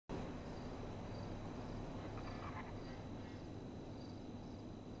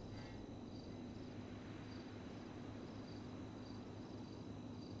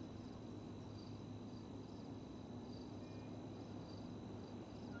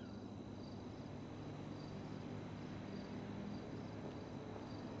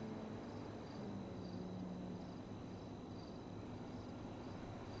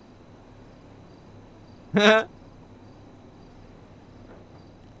Oh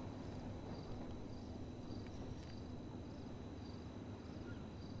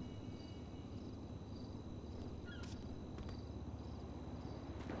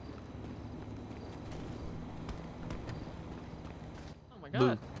my Boo.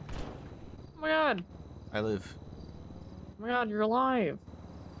 god. Oh my god. I live. Oh my god, you're alive.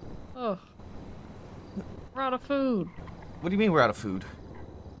 Ugh. We're out of food. What do you mean we're out of food?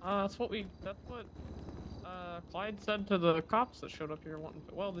 That's what Clyde said to the cops that showed up here wanting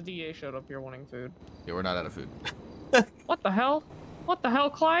food. Well, the DA showed up here wanting food. Yeah, we're not out of food. What the hell? What the hell,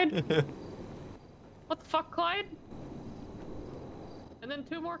 Clyde? What the fuck, Clyde? And then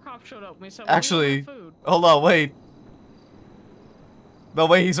 2 more cops showed up and we said, well, Actually, we don't have food. hold on, wait. No,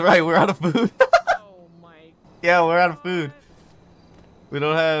 wait, he's right. We're out of food. Oh my. Yeah, we're out of food. We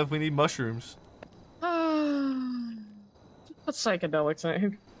need mushrooms. What psychedelics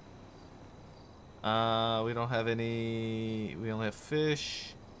in? We don't have any. We only have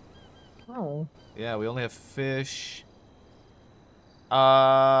fish. Oh. Yeah, we only have fish. We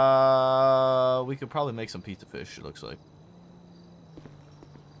could probably make some pizza fish, it looks like.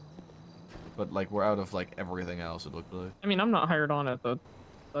 But, like, we're out of, like, everything else, it looked like. I mean, I'm not hired on at the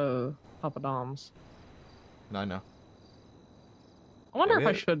Papa Dom's. No, I know. I wonder if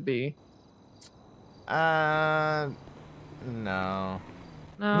I should be. No. No.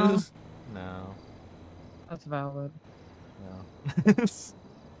 No. That's valid.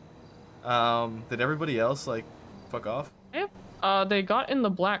 No. Did everybody else, like, fuck off? Yep. They got in the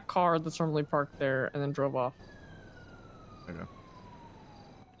black car that's normally parked there and then drove off. Okay.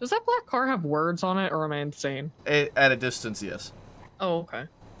 Does that black car have words on it, or am I insane? At a distance, yes. Oh, okay.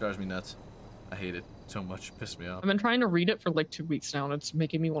 Drives me nuts. I hate it so much. Pissed me off. I've been trying to read it for like 2 weeks now, and it's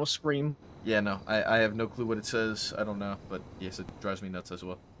making me want to scream. Yeah, no. I have no clue what it says. I don't know. But, yes, it drives me nuts as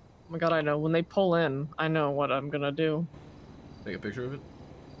well. Oh my god, I know. When they pull in, I know what I'm gonna do. Take a picture of it?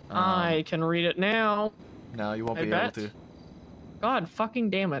 I can read it now. No, you won't I be bet. able to. God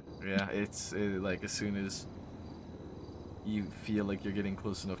fucking damn it. Yeah, it's like as soon as you feel like you're getting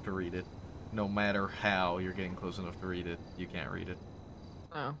close enough to read it, no matter how you're getting close enough to read it, you can't read it.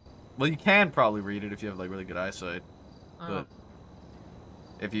 Oh. Well, you can probably read it if you have like really good eyesight, but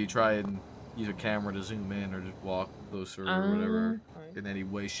if you try and use a camera to zoom in or just walk closer or whatever in any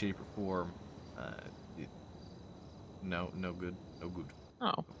way, shape, or form, no good.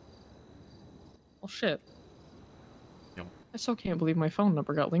 Oh. Well, shit. Yep. I still can't believe my phone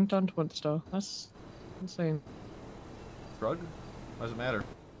number got linked onto Insta. That's insane. Drug? Why does it matter?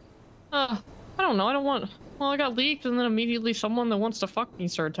 I don't know. I don't want. Well, I got leaked, and then immediately someone that wants to fuck me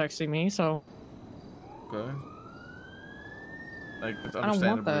started texting me. So. Okay. Like, it's I don't want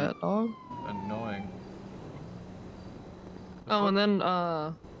understandably that, dog. annoying. Oh, and then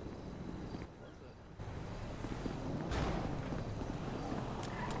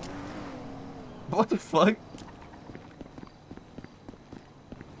What the fuck?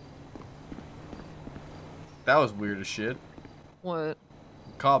 That was weird as shit. What?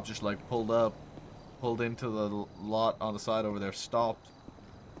 Cops just like pulled into the lot on the side over there, stopped,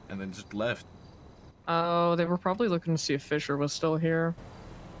 and then just left. Oh, they were probably looking to see if Fisher was still here.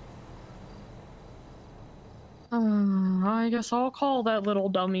 I guess I'll call that little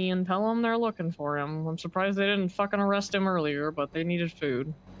dummy and tell him they're looking for him. I'm surprised they didn't fucking arrest him earlier, but they needed food.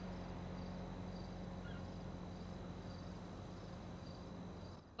 Is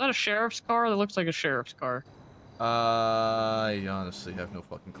that a sheriff's car? That looks like a sheriff's car. I honestly have no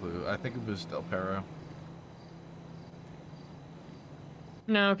fucking clue. I think it was Del Perro.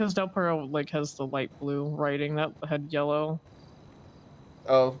 No, because Del Perro, like, has the light blue writing. That had yellow.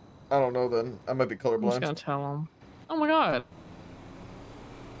 Oh, I don't know then. I might be colorblind. I'm just gonna tell him. Oh my god.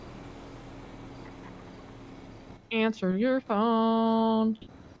 Answer your phone.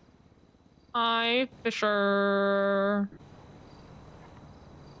 Hi, Fisher.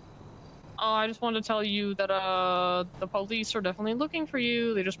 I just wanted to tell you that, the police are definitely looking for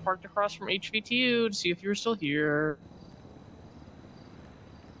you. They just parked across from HVTU to see if you're still here.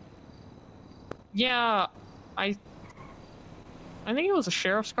 Yeah, I think it was a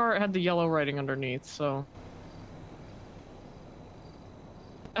sheriff's car. It had the yellow writing underneath, so.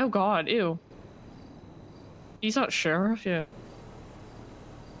 Oh god, ew. He's not sheriff yet.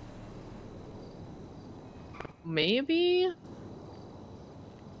 Maybe?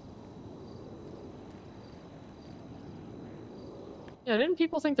 Yeah, didn't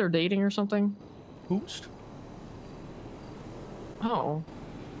people think they're dating or something? Who's? Oh.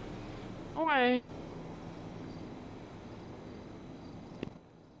 Okay.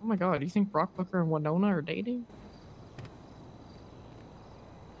 Oh my god, do you think Brock Booker and Winona are dating?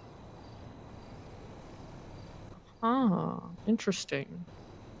 Ah, interesting.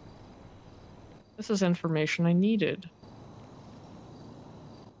 This is information I needed.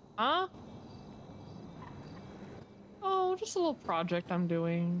 Huh? Oh, just a little project I'm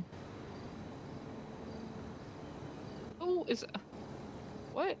doing. Oh, is...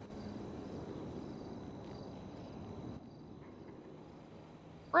 What?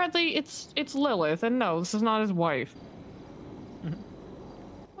 Bradley, it's Lilith, and no, this is not his wife.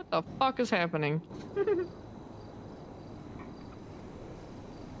 What the fuck is happening?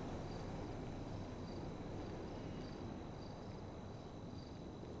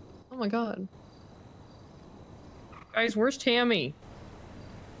 Oh my god. Guys, where's Tammy?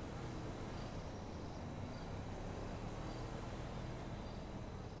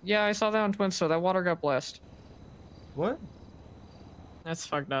 Yeah, I saw that on Twinsta. That water got blessed. What? That's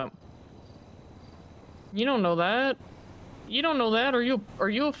fucked up. You don't know that. You don't know that? Are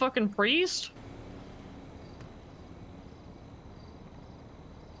you a fucking priest?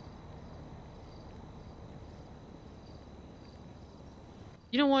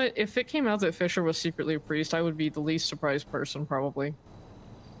 You know what? If it came out that Fisher was secretly a priest, I would be the least surprised person, probably.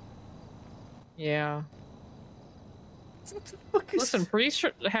 Yeah. What the fuck is... Listen, priests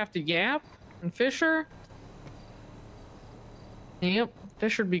have to yap, and Fisher... Yep,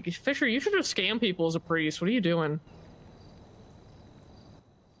 Fisher, you should just scam people as a priest. What are you doing?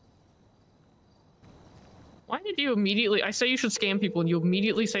 Why did you immediately... I say you should scam people, and you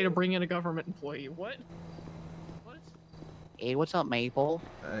immediately say to bring in a government employee. What? Hey, what's up, Maple?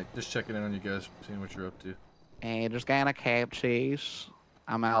 Just checking in on you guys, seeing what you're up to. Hey, just got a cab chase.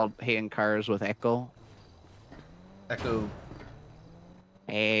 I'm out hitting cars with Echo. Echo.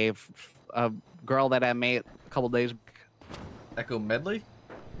 A girl that I met a couple days back. Echo Medley?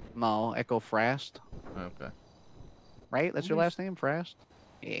 No, Echo Frast. Okay. Right? That's your last name, Frast?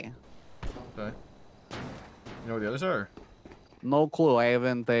 Yeah. Okay. You know where the others are? No clue. I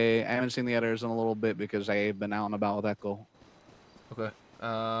haven't seen the others in a little bit because I've been out and about with Echo. Okay.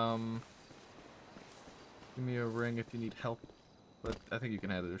 Give me a ring if you need help. But I think you can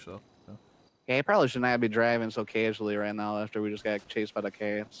handle it yourself. So. Yeah, I probably should not be driving so casually right now after we just got chased by the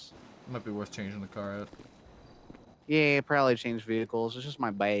cats. It might be worth changing the car out. Yeah, probably change vehicles. It's just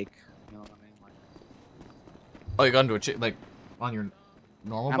my bike. You know what I mean? Like, oh, you got into a like on your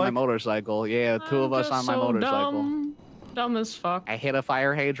normal on bike? my motorcycle. Yeah, two of us on my motorcycle. Dumb as fuck. I hit a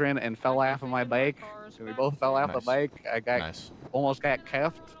fire hydrant and fell off of my bike. We both fell off the bike. I got almost got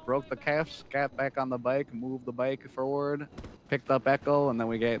cuffed, broke the cuffs, got back on the bike, moved the bike forward, picked up Echo, and then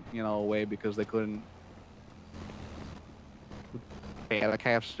we get, away because they couldn't. Yeah, the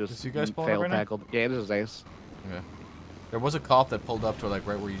cuffs just you guys failed tackled. Yeah, this is Ace. Okay. There was a cop that pulled up to like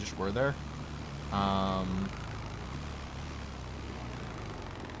right where you just were there.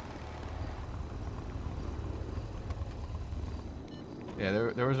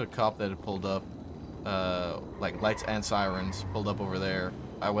 Yeah, there was a cop that had pulled up, like lights and sirens, pulled up over there.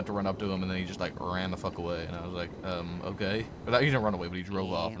 I went to run up to him, and then he just like ran the fuck away, and I was like, okay. But he didn't run away, but he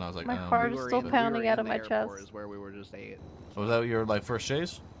drove off, and I was like, my heart is still pounding out of my chest. Is where we were just at. Was that your like first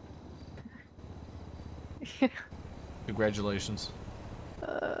chase? Congratulations.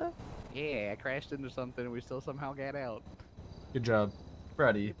 Yeah, I crashed into something, and we still somehow got out. Good job,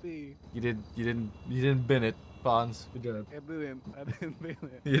 proud of you. You didn't bin it. Bonds. Good job. I didn't bin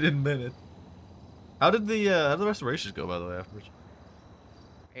it. You didn't bin it. How did the rest of the races go, by the way, afterwards?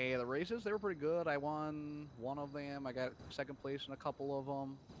 Hey, the races, they were pretty good. I won one of them. I got second place in a couple of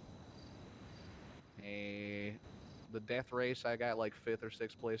them. Hey, the death race, I got like 5th or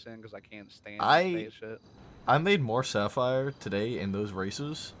 6th place in because I can't stand that shit. I made more Sapphire today in those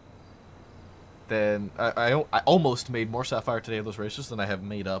races than... I almost made more Sapphire today in those races than I have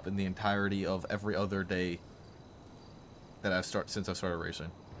made up in the entirety of every other day that since I started racing.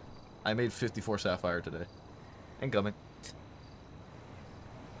 I made 54 Sapphire today. Incoming.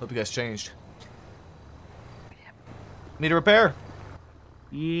 Hope you guys changed. Need a repair?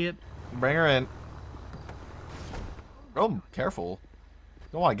 Yep. Bring her in. Oh, careful.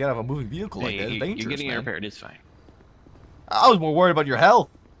 Don't want to get out of a moving vehicle like that. It's dangerous, you're getting man. it repaired. It's fine. I was more worried about your health.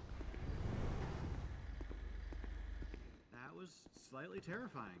 That was slightly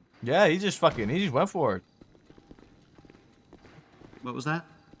terrifying. Yeah, he just went for it. What was that?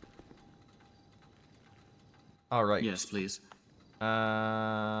 All right. Yes, please.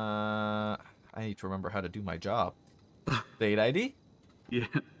 I need to remember how to do my job. Date ID? Yeah.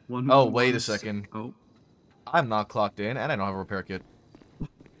 Oh, wait a second. Oh. I'm not clocked in, and I don't have a repair kit.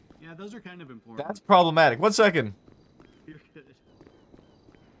 Yeah, those are kind of important. That's problematic. 1 second. You're good.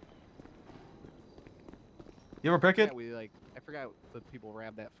 You have a repair kit? Yeah, I forgot that people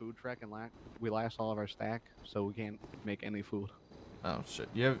robbed that food truck and we lost all of our stack, so we can't make any food. Oh shit!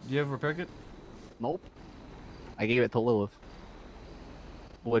 You have a repair kit? Nope. I gave it to Lilith,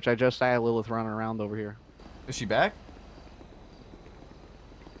 which I just saw Lilith running around over here. Is she back?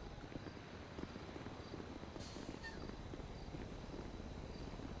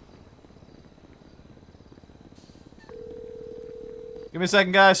 Give me a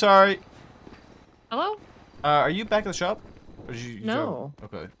second, guys. Sorry. Hello? Are you back at the shop? Or did you No.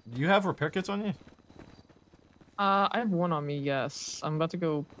 Okay. Do you have repair kits on you? I have one on me, yes. I'm about to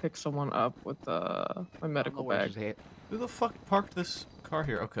go pick someone up with my medical bag. Who the fuck parked this car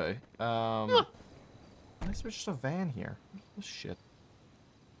here? Okay. Why is there just a van here? This shit.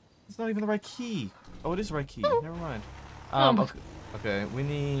 It's not even the right key. Oh, it is the right key. Never mind. Okay. Okay, we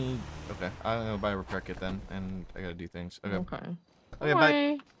need... Okay, I'm gonna buy a repair kit then, and I gotta do things. Okay. Okay. Okay,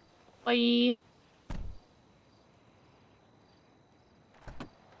 bye. Bye.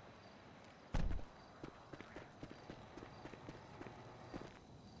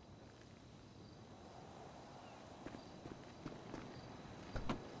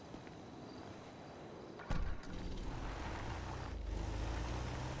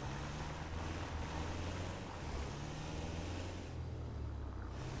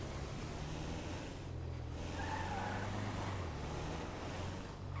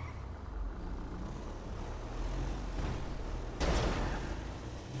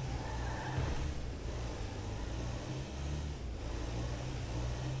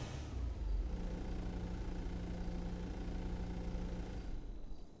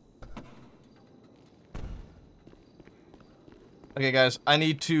 Okay, guys, I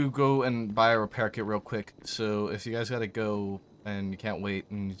need to go and buy a repair kit real quick. So if you guys gotta go and you can't wait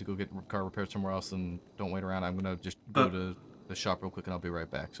and need to go get car repaired somewhere else, then don't wait around. I'm gonna just go to the shop real quick and I'll be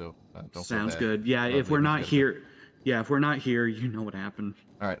right back. So don't. Sounds good. Yeah, if we're not here, you know what happened.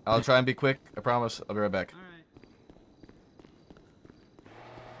 All right, I'll try and be quick. I promise. I'll be right back. All right.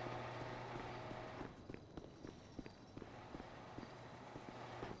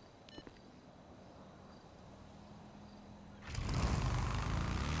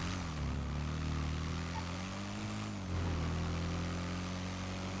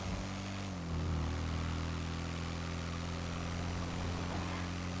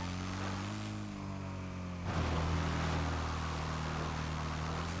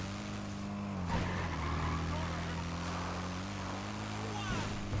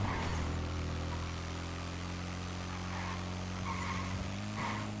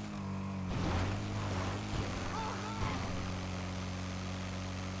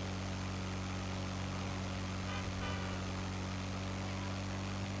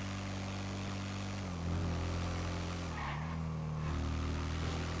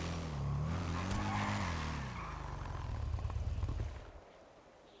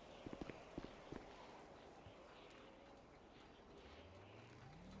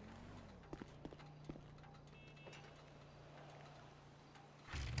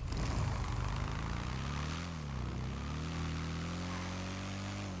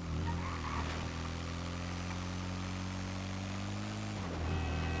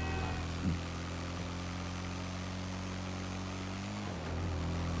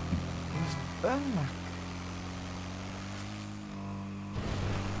 Back.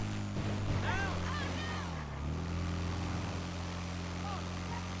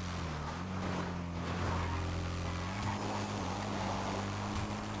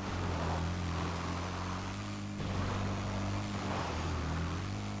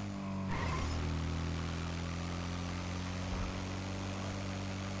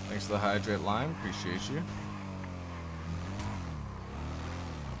 Thanks for the hydrate lime. Appreciate you.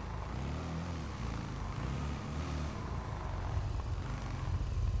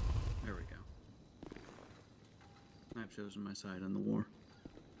 I've chosen my side on the war.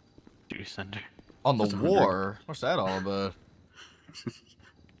 On the war? What's that all about?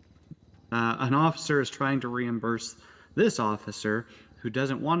 An officer is trying to reimburse this officer who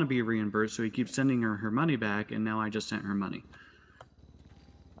doesn't want to be reimbursed, so he keeps sending her money back, and now I just sent her money.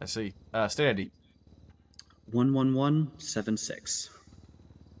 I see. State ID. 11176.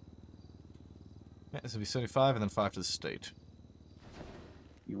 Yeah, this will be 75 and then 5 to the state.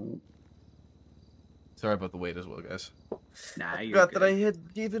 Yo. Sorry about the wait as well, guys. Nah, you're Forgot good. that I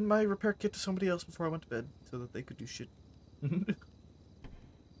had given my repair kit to somebody else before I went to bed, so that they could do shit.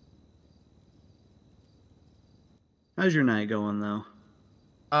 How's your night going, though?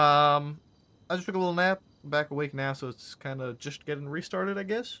 I just took a little nap. I'm back awake now, so it's kind of just getting restarted, I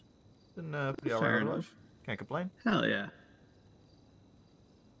guess. Been pretty alright otherwise. Can't complain. Hell yeah.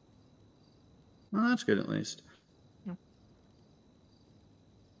 Well, that's good at least. Yeah.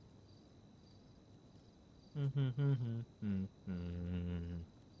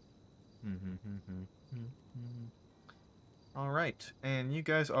 All right, and you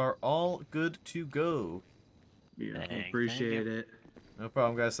guys are all good to go. Yeah, appreciate it. No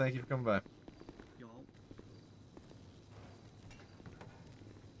problem, guys. Thank you for coming by. Y'all.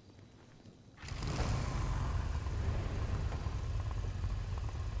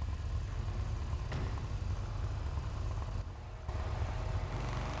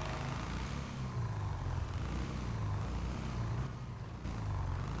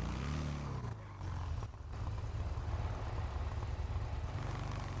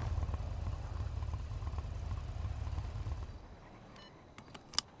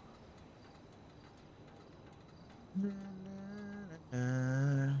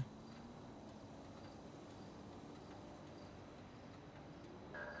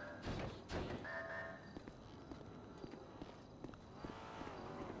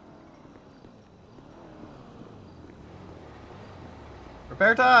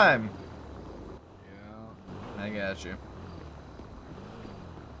 Repair time! Yeah. I got you.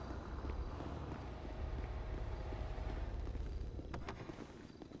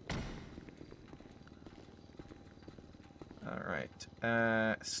 Alright.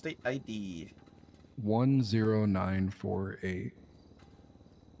 State ID. 10948.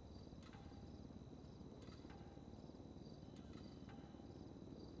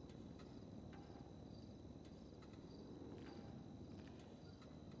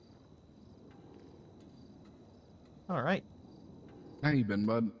 Alright. How you been,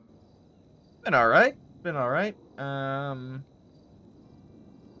 bud? Been alright. Been alright.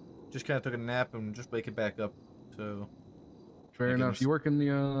 Just kind of took a nap and just waking back up. So Fair enough. You work in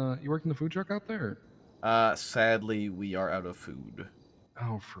the food truck out there? Sadly, we are out of food.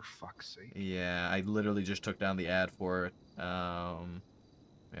 Oh, for fuck's sake. Yeah, I literally just took down the ad for it. Yeah.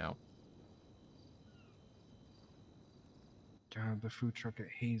 God, the food truck at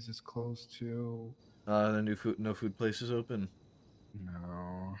Hayes is closed too. The no food place is open.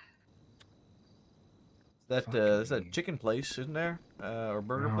 No. Is that chicken place, isn't there? Or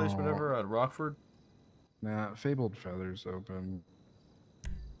burger place, whatever, at Rockford? Nah, Fabled Feathers open.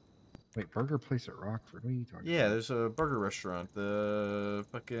 Wait, burger place at Rockford? What are you talking about? Yeah, there's a burger restaurant. The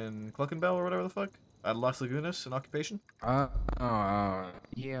fucking Cluckenbell or whatever the fuck? At Las Lagunas, an occupation?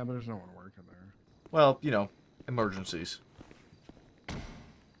 Yeah, but there's no one working there. Well, you know, emergencies.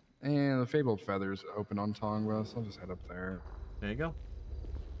 And the Fabled Feathers open on Tongva, so I'll just head up there. There you go.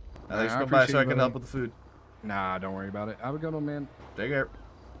 Nah, Thanks for I coming by so I appreciate can it, help with the food. Nah, don't worry about it. Have a good one, man. Take care.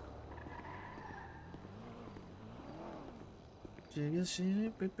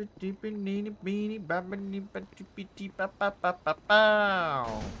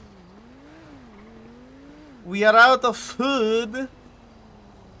 We are out of food.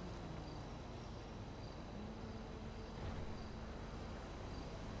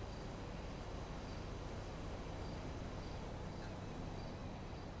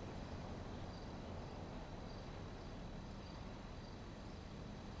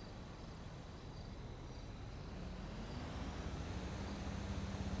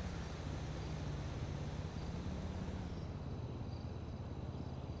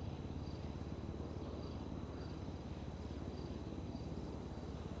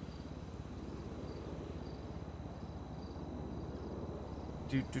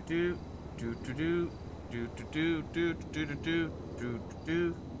 Do do do do do do do do do do do do do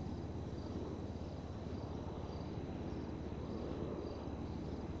do.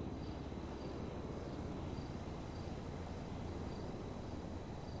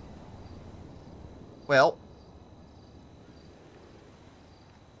 Well,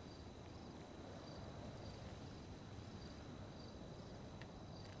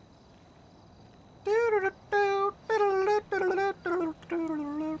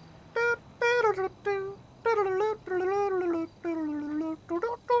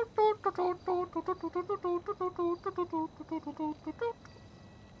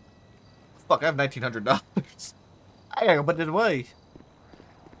 fuck, I have $1,900. I gotta put it away.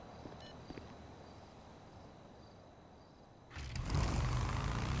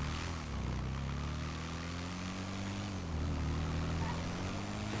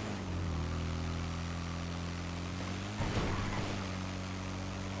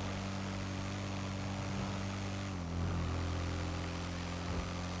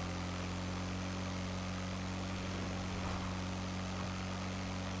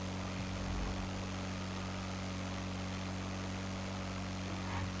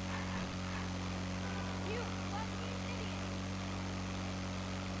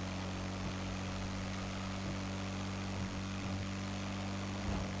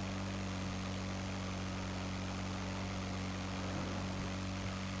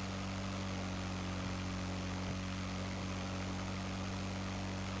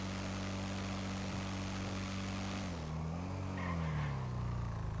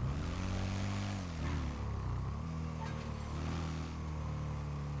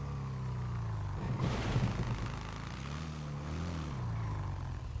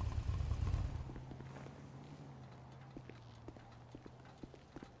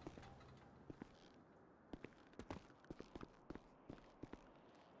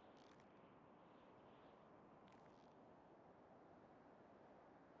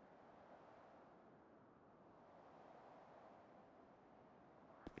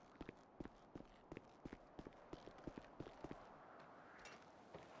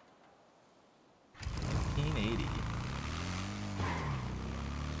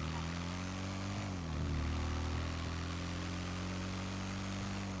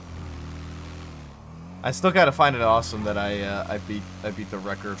 I still gotta find it awesome that I beat the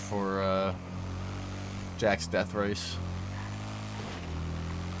record for Jack's death race.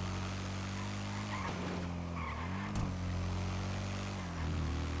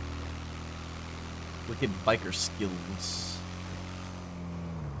 Wicked biker skills.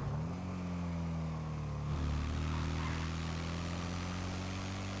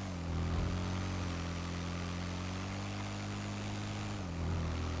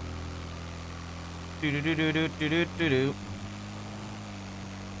 Do do do do do do do do do.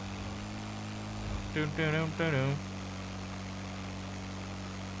 Do do do do do.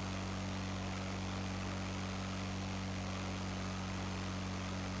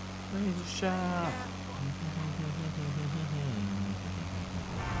 Laser shot.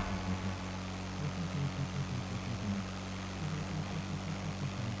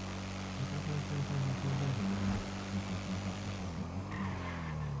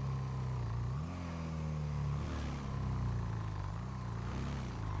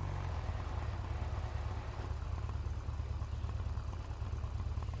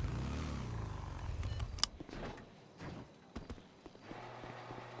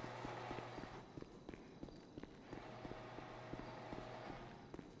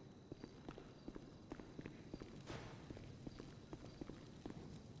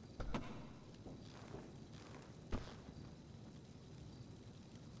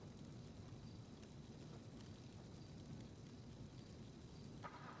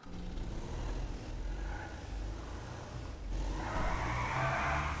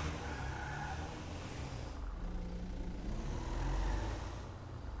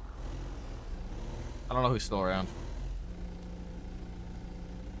 I don't know who's still around.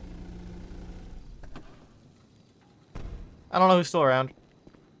 I don't know who's still around.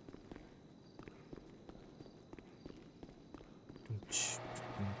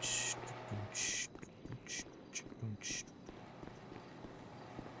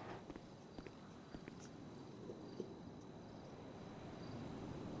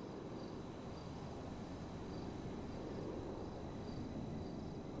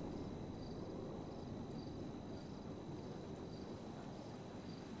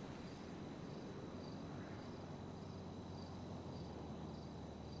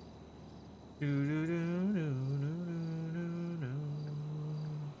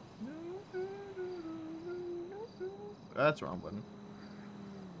 That's the wrong button.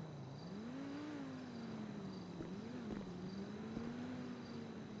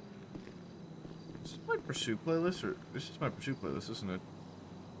 Is this my pursuit playlist, or this is my pursuit playlist, isn't it?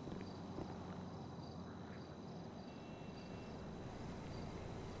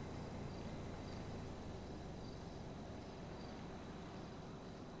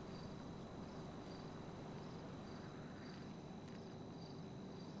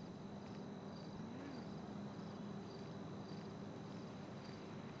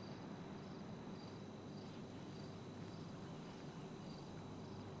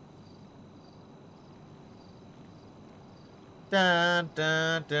 Dun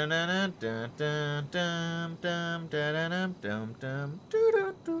dun dun dun dun dun dun dun dun dun dun dun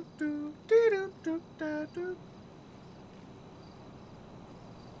do do do do do do do.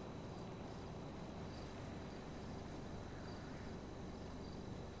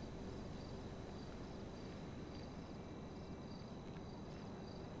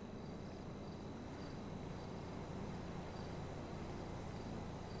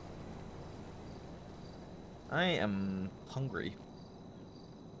 I am hungry.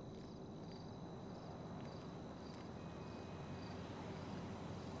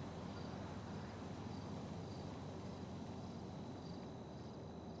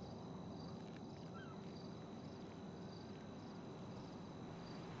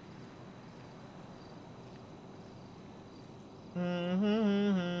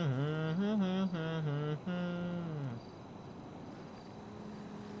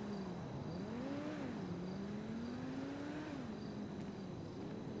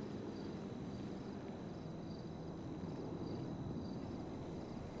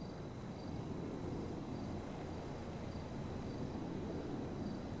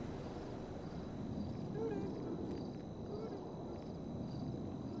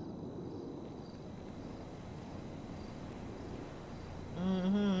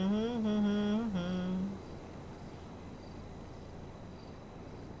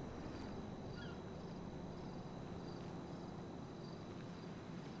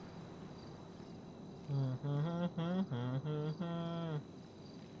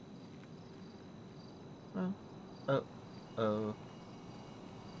 Oh.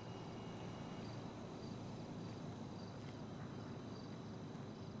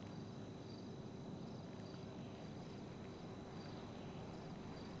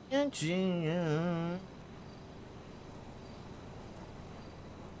 Thanks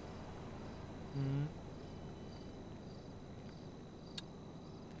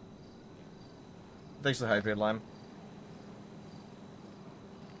for the hydrate lime.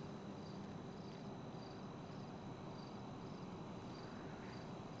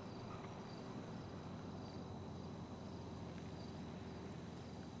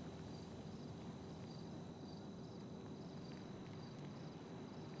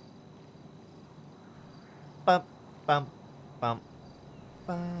 Bum, bum, bum,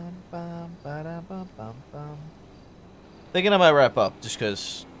 bum, bum, ba-da, bum, bum, bum. Thinking I might wrap up just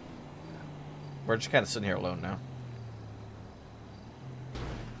because we're just kind of sitting here alone now.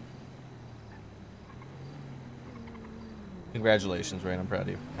 Congratulations, Rain. I'm proud of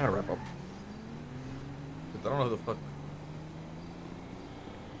you. I'm gonna wrap up. I don't know who the fuck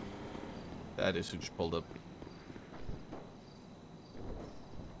that is who just pulled up.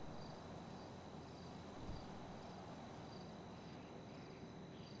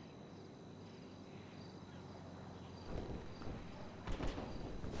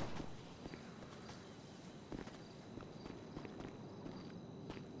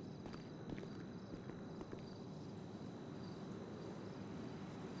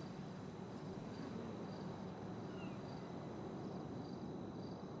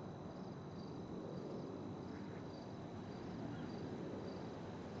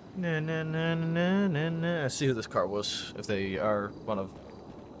 I see who this car was, if they are one of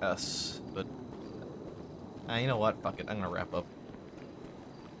us, but you know what? Fuck it, I'm gonna wrap up.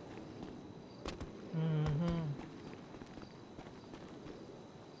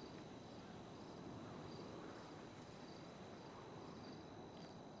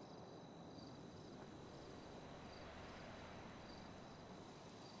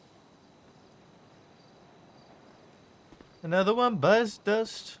 Another one buzz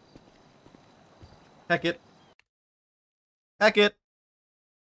dust. Heck it. Heck it.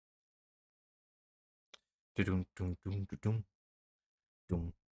 Dum dum dum dum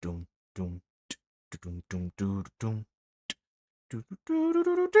dum dum dum dum dum dum dum.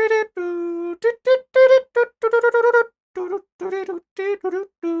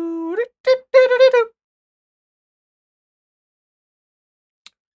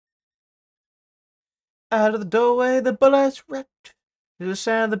 Out of the doorway, the bullets ripped to the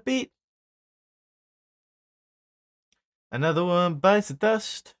sound of the beat. Another one bites the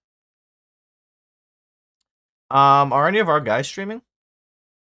dust. Are any of our guys streaming?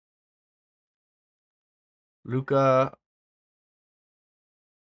 Luca.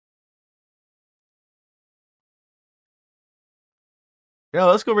 Yeah,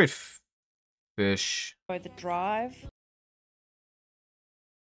 let's go raid Fish. By the drive.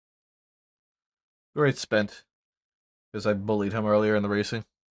 Go raid Spent. Because I bullied him earlier in the racing.